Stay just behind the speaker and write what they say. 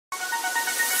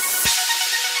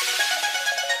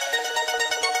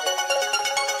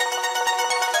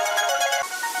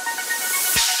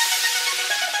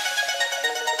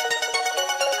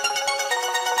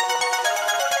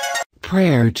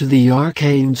prayer to the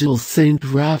Archangel Saint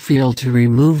Raphael to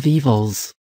remove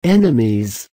evils,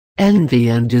 enemies, envy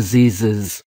and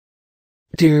diseases.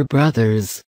 Dear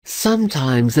brothers,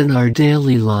 sometimes in our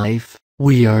daily life,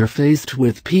 we are faced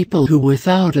with people who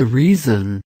without a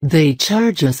reason, they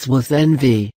charge us with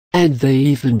envy, and they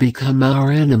even become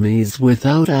our enemies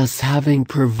without us having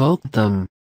provoked them.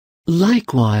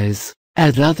 Likewise,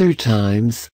 at other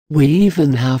times, we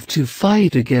even have to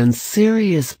fight against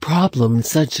serious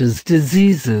problems such as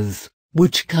diseases,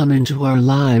 which come into our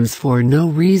lives for no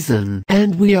reason,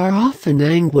 and we are often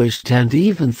anguished and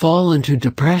even fall into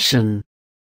depression.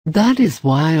 That is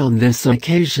why on this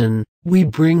occasion, we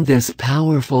bring this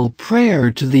powerful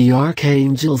prayer to the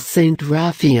Archangel Saint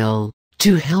Raphael,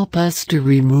 to help us to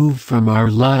remove from our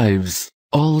lives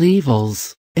all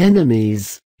evils,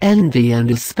 enemies, envy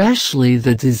and especially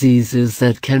the diseases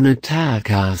that can attack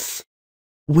us.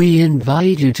 We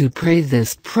invite you to pray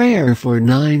this prayer for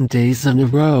 9 days in a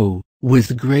row,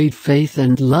 with great faith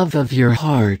and love of your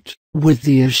heart, with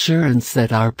the assurance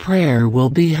that our prayer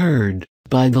will be heard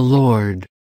by the Lord.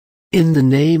 In the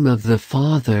name of the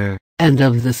Father, and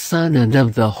of the Son and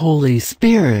of the Holy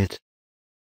Spirit.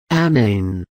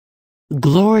 Amen.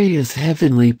 Glorious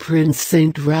Heavenly Prince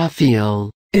Saint Raphael,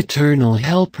 eternal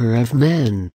helper of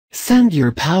men, send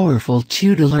your powerful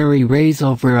tutelary rays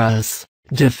over us,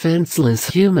 defenseless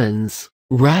humans,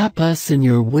 wrap us in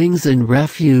your wings and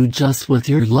refuge us with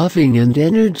your loving and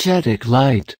energetic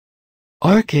light.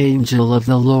 Archangel of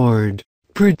the Lord,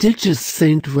 prodigious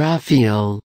Saint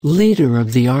Raphael, leader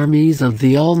of the armies of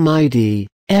the Almighty,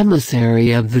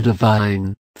 emissary of the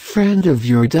divine, friend of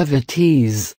your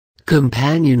devotees,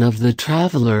 companion of the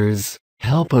travelers,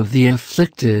 help of the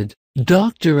afflicted,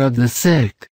 doctor of the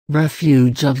sick,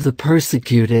 refuge of the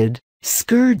persecuted,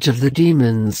 scourge of the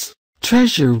demons,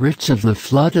 treasure rich of the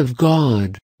flood of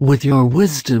God, with your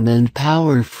wisdom and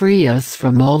power free us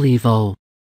from all evil.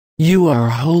 You are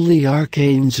holy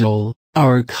Archangel,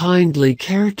 our kindly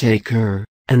caretaker,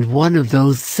 and one of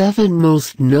those 7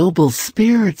 most noble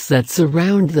spirits that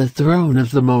surround the throne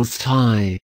of the Most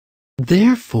High.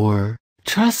 Therefore,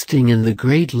 trusting in the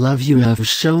great love you have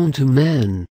shown to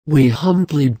men, we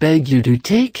humbly beg you to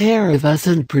take care of us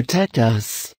and protect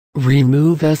us,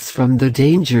 remove us from the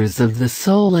dangers of the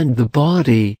soul and the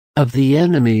body, of the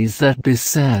enemies that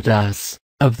beset us,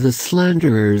 of the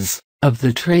slanderers, of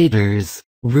the traitors,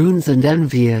 runes and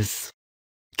envious.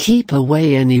 Keep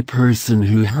away any person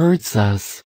who hurts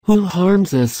us, who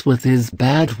harms us with his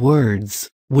bad words,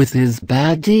 with his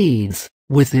bad deeds,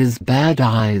 with his bad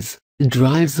eyes,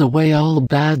 drives away all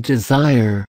bad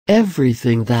desire,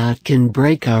 everything that can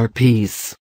break our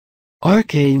peace.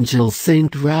 Archangel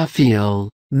Saint Raphael,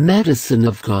 medicine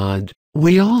of God,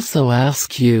 we also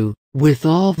ask you, with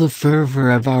all the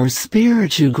fervor of our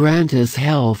spirit, you grant us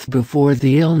health before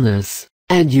the illness,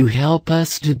 and you help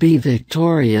us to be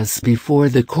victorious before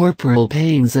the corporal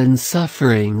pains and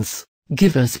sufferings.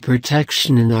 Give us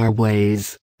protection in our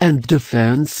ways, and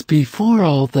defense before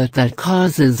all that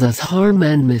causes us harm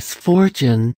and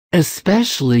misfortune,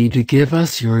 especially to give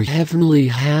us your heavenly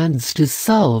hands to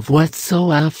solve what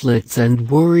so afflicts and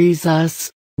worries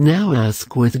us. Now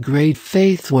ask with great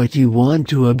faith what you want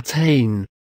to obtain.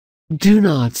 Do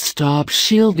not stop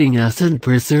shielding us and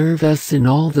preserve us in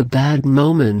all the bad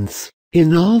moments,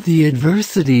 in all the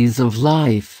adversities of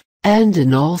life, and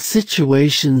in all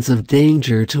situations of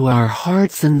danger to our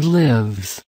hearts and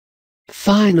lives.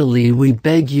 Finally, we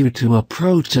beg you to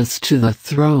approach us to the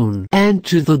throne and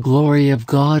to the glory of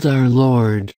God our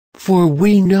Lord, for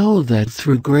we know that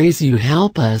through grace you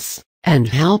help us,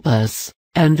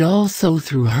 and also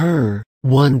through her,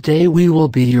 one day we will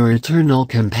be your eternal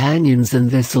companions in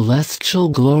the celestial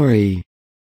glory.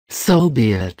 So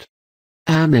be it.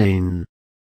 Amen.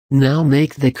 Now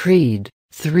make the Creed,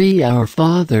 3 Our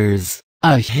Fathers,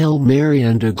 a Hail Mary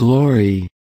and a Glory.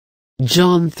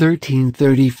 John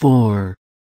 13:34.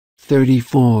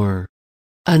 34.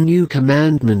 A new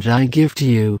commandment I give to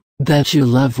you, that you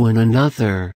love one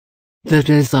another. That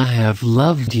as I have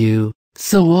loved you,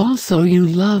 so also you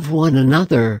love one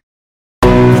another.